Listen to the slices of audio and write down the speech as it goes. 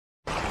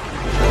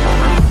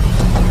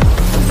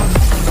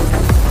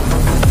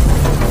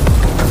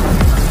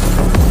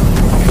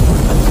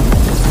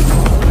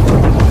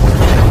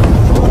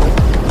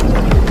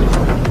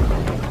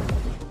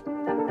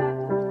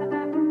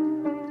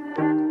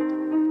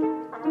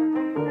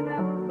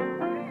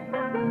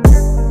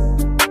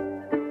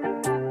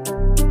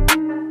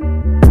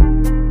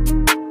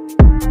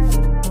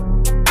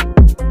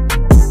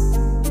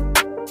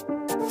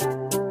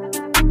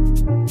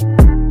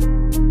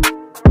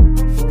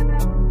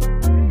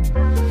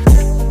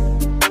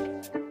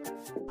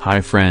Hi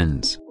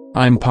friends,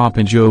 I'm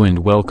Papa Joe and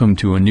welcome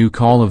to a new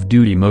Call of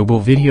Duty Mobile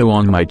video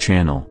on my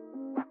channel.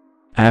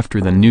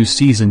 After the new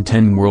Season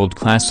 10 World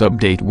Class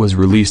update was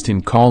released in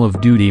Call of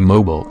Duty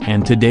Mobile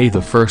and today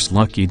the first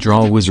lucky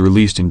draw was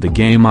released in the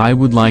game, I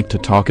would like to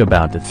talk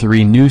about the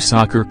 3 new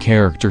soccer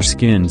character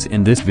skins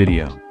in this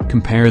video,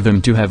 compare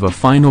them to have a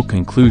final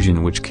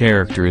conclusion, which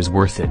character is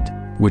worth it,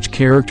 which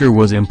character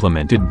was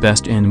implemented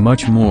best, and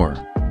much more.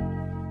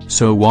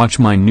 So watch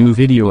my new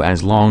video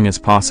as long as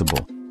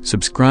possible.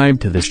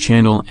 Subscribe to this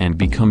channel and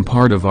become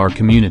part of our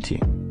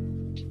community.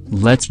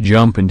 Let's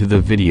jump into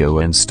the video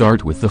and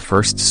start with the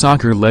first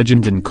soccer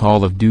legend in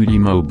Call of Duty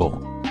Mobile.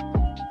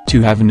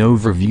 To have an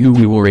overview,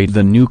 we will rate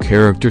the new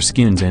character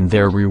skins and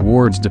their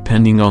rewards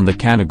depending on the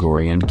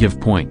category and give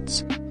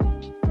points.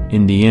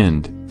 In the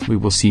end, we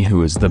will see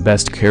who is the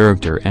best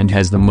character and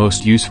has the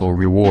most useful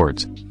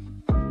rewards.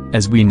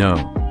 As we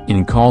know,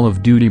 in Call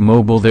of Duty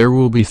Mobile there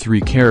will be 3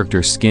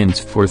 character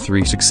skins for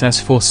 3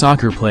 successful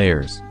soccer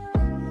players.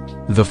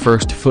 The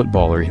first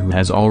footballer who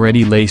has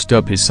already laced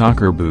up his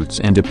soccer boots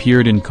and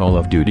appeared in Call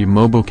of Duty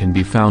Mobile can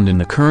be found in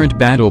the current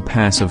Battle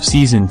Pass of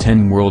Season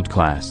 10 World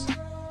Class.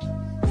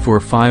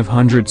 For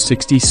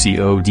 560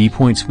 COD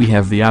points we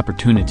have the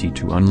opportunity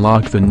to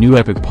unlock the new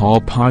epic Paul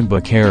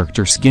Pogba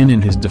character skin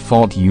in his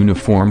default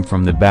uniform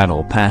from the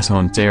Battle Pass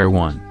on Tier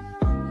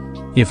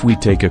 1. If we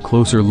take a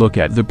closer look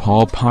at the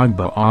Paul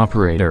Pogba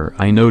operator,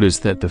 I notice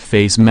that the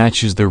face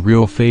matches the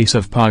real face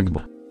of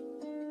Pogba.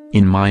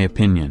 In my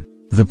opinion,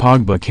 the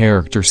Pogba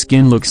character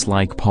skin looks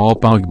like Paul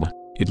Pogba.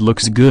 It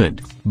looks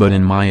good, but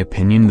in my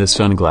opinion the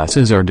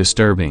sunglasses are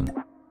disturbing.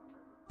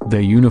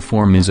 The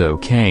uniform is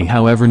okay,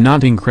 however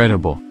not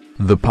incredible.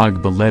 The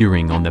Pogba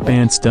lettering on the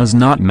pants does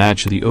not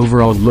match the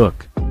overall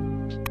look.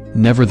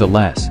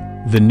 Nevertheless,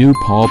 the new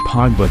Paul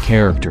Pogba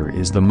character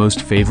is the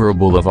most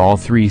favorable of all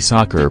 3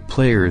 soccer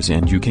players,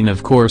 and you can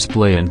of course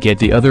play and get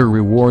the other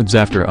rewards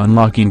after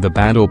unlocking the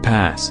Battle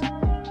Pass.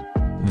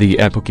 The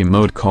epic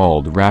emote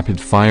called Rapid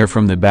Fire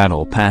from the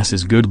Battle Pass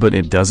is good, but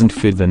it doesn't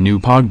fit the new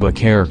Pogba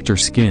character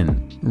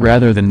skin,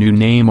 rather the new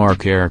Neymar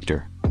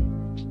character.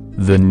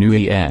 The new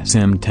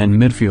ASM 10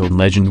 midfield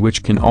legend,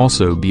 which can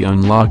also be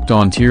unlocked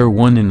on Tier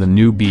 1 in the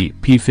new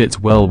BP, fits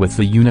well with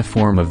the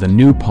uniform of the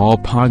new Paul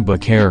Pogba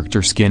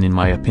character skin in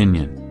my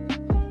opinion.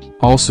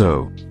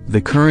 Also, the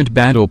current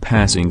Battle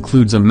Pass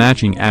includes a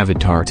matching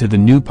avatar to the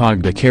new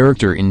Pogba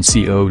character in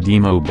COD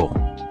Mobile.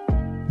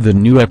 The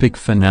new epic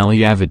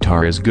finale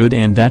avatar is good,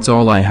 and that's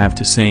all I have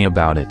to say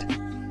about it.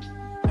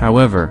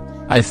 However,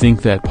 I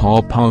think that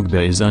Paul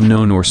Pogba is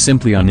unknown or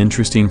simply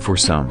uninteresting for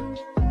some.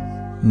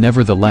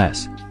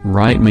 Nevertheless,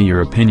 write me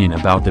your opinion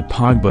about the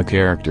Pogba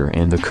character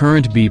and the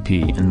current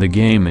BP in the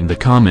game in the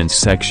comments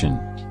section.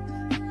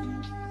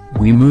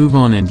 We move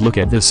on and look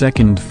at the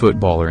second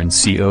footballer in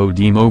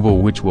COD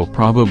Mobile, which will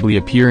probably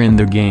appear in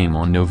the game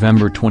on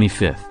November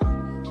 25th.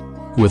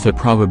 With a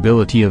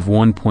probability of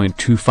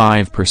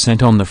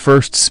 1.25% on the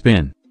first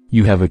spin,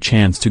 you have a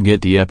chance to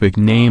get the epic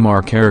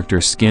Neymar character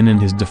skin in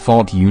his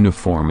default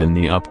uniform in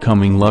the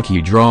upcoming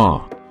lucky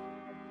draw.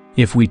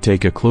 If we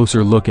take a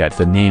closer look at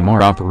the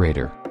Neymar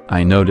operator,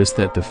 I notice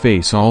that the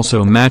face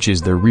also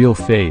matches the real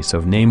face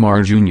of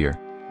Neymar Jr.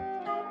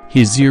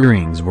 His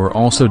earrings were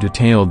also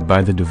detailed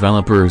by the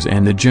developers,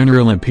 and the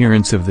general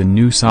appearance of the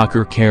new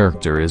soccer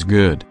character is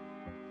good.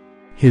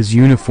 His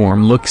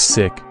uniform looks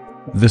sick.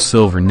 The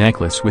silver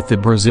necklace with the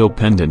Brazil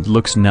pendant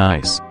looks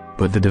nice,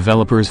 but the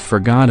developers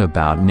forgot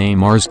about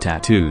Neymar's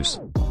tattoos.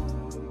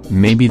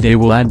 Maybe they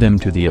will add them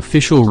to the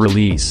official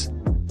release.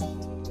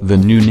 The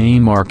new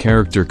Neymar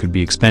character could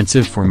be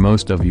expensive for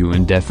most of you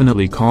and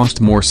definitely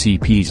cost more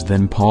CPs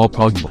than Paul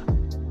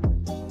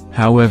Pogba.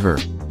 However,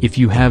 if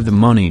you have the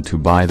money to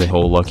buy the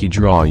whole lucky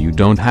draw, you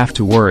don't have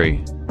to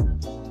worry.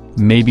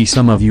 Maybe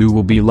some of you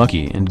will be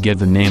lucky and get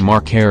the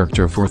Neymar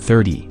character for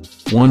 30,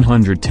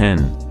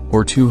 110,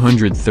 or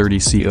 230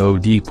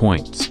 COD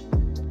points.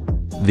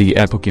 The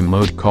epic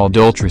emote called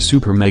Ultra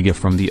Super Mega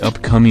from the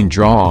upcoming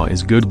draw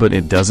is good, but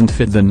it doesn't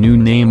fit the new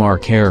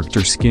Neymar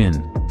character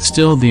skin.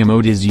 Still, the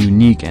emote is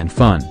unique and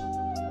fun.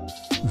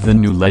 The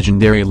new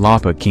legendary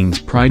Lapa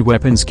King's Pride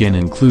weapon skin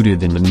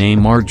included in the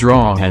Neymar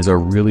draw has a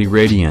really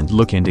radiant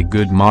look and a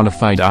good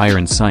modified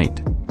iron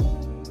sight.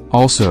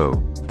 Also,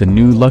 the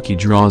new lucky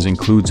draws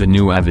includes a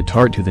new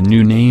avatar to the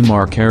new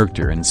Neymar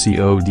character in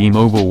COD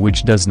Mobile,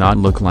 which does not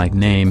look like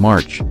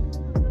Neymar.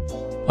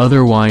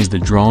 Otherwise, the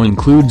draw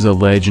includes a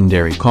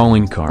legendary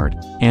calling card,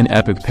 an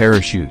epic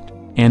parachute,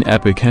 an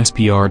epic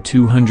SPR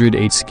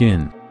 208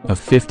 skin, a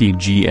 50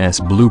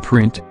 GS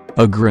blueprint,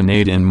 a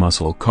grenade and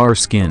muscle car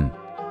skin.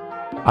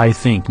 I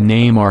think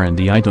Neymar and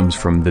the items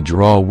from the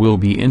draw will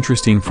be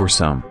interesting for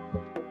some.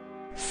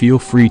 Feel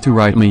free to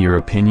write me your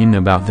opinion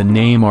about the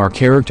Neymar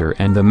character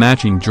and the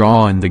matching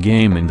draw in the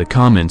game in the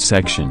comments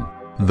section.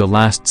 The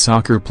last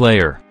soccer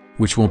player,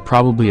 which will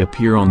probably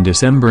appear on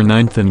December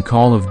 9th in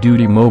Call of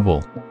Duty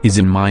Mobile, is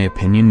in my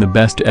opinion the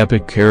best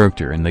epic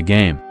character in the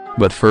game.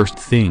 But first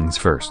things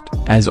first,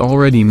 as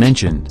already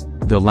mentioned,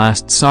 The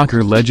last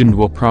soccer legend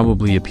will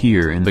probably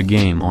appear in the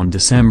game on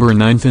December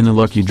 9th in a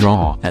lucky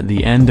draw at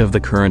the end of the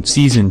current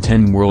Season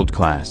 10 World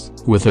Class,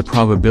 with a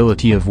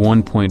probability of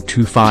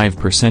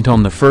 1.25%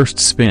 on the first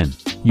spin.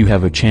 You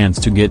have a chance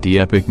to get the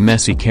epic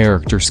Messi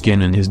character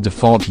skin in his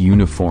default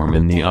uniform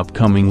in the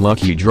upcoming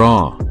lucky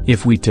draw.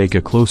 If we take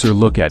a closer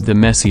look at the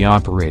Messi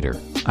operator,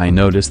 I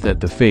noticed that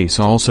the face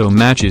also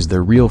matches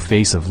the real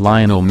face of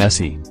Lionel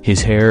Messi.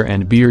 His hair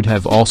and beard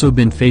have also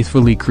been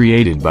faithfully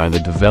created by the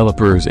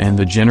developers, and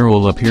the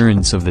general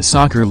appearance of the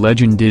soccer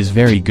legend is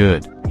very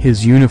good.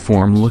 His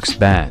uniform looks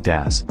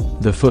badass.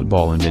 The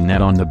football and the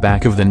net on the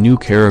back of the new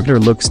character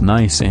looks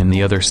nice, and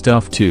the other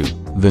stuff too.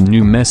 The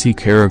new Messi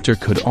character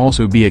could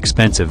also be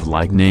expensive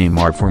like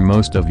Neymar for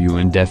most of you,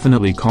 and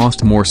definitely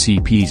cost more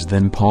CPs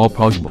than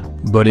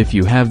Pogba. But if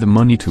you have the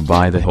money to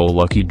buy the whole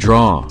lucky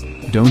draw,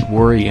 don't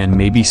worry, and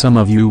maybe some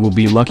of you will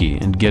be lucky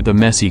and get the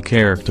Messi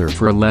character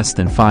for less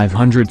than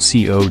 500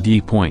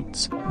 COD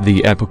points.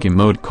 The epic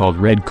emote called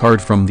Red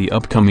Card from the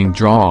upcoming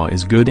draw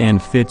is good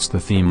and fits the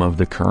theme of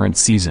the current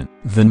season.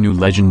 The new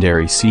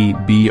legendary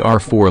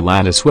CBR4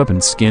 lattice weapon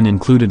skin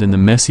included in the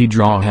Messi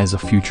Draw has a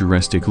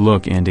futuristic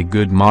look and a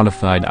good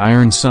modified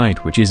iron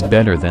sight, which is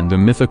better than the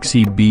mythic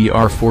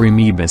CBR4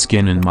 amoeba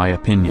skin in my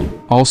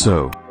opinion.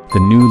 Also, the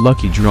new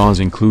lucky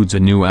draws includes a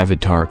new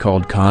avatar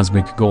called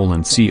Cosmic Goal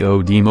in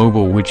COD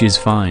Mobile, which is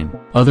fine.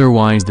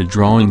 Otherwise, the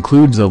draw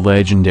includes a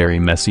legendary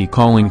Messi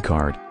calling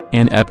card,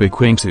 an epic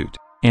wingsuit,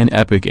 an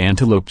epic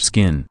antelope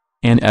skin,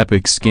 an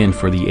epic skin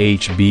for the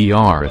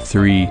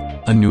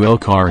HBR3, a new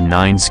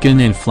LCAR9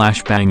 skin, and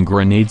flashbang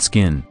grenade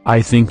skin.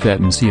 I think that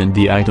Messi and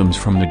the items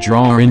from the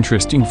draw are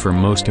interesting for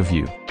most of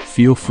you.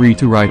 Feel free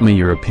to write me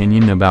your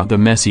opinion about the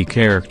Messi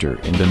character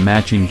and the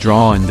matching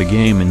draw in the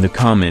game in the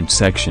comment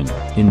section.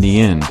 In the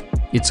end,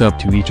 it's up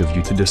to each of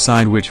you to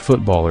decide which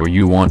footballer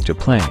you want to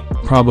play.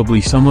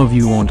 Probably some of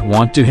you won't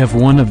want to have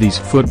one of these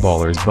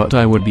footballers, but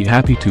I would be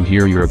happy to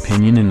hear your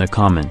opinion in the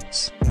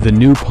comments. The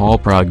new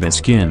Pogba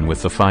skin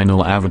with the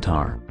final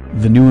avatar,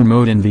 the new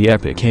emote, and the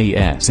epic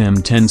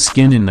ASM10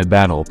 skin in the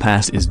Battle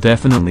Pass is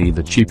definitely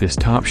the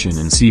cheapest option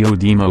in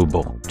COD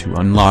Mobile. To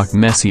unlock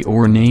Messi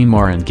or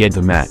Neymar and get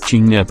the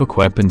matching epic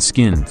weapon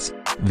skins,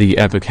 the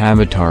epic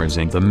avatars,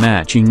 and the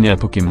matching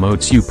epic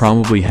emotes, you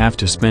probably have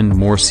to spend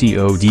more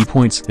COD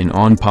points than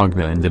on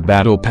Pogba and the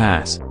Battle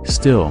Pass.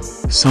 Still,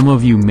 some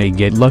of you may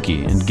get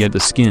lucky and get the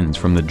skins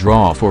from the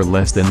draw for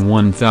less than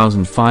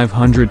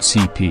 1,500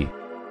 CP.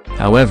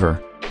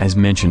 However, as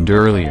mentioned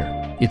earlier,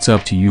 it's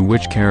up to you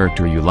which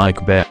character you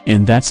like best.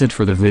 And that's it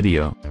for the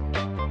video.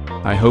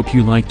 I hope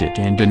you liked it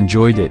and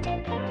enjoyed it.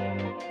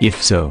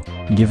 If so,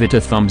 give it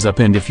a thumbs up,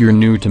 and if you're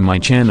new to my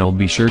channel,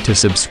 be sure to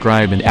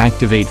subscribe and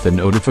activate the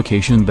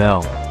notification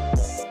bell.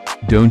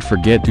 Don't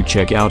forget to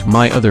check out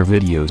my other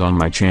videos on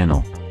my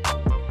channel.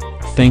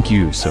 Thank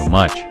you so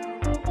much.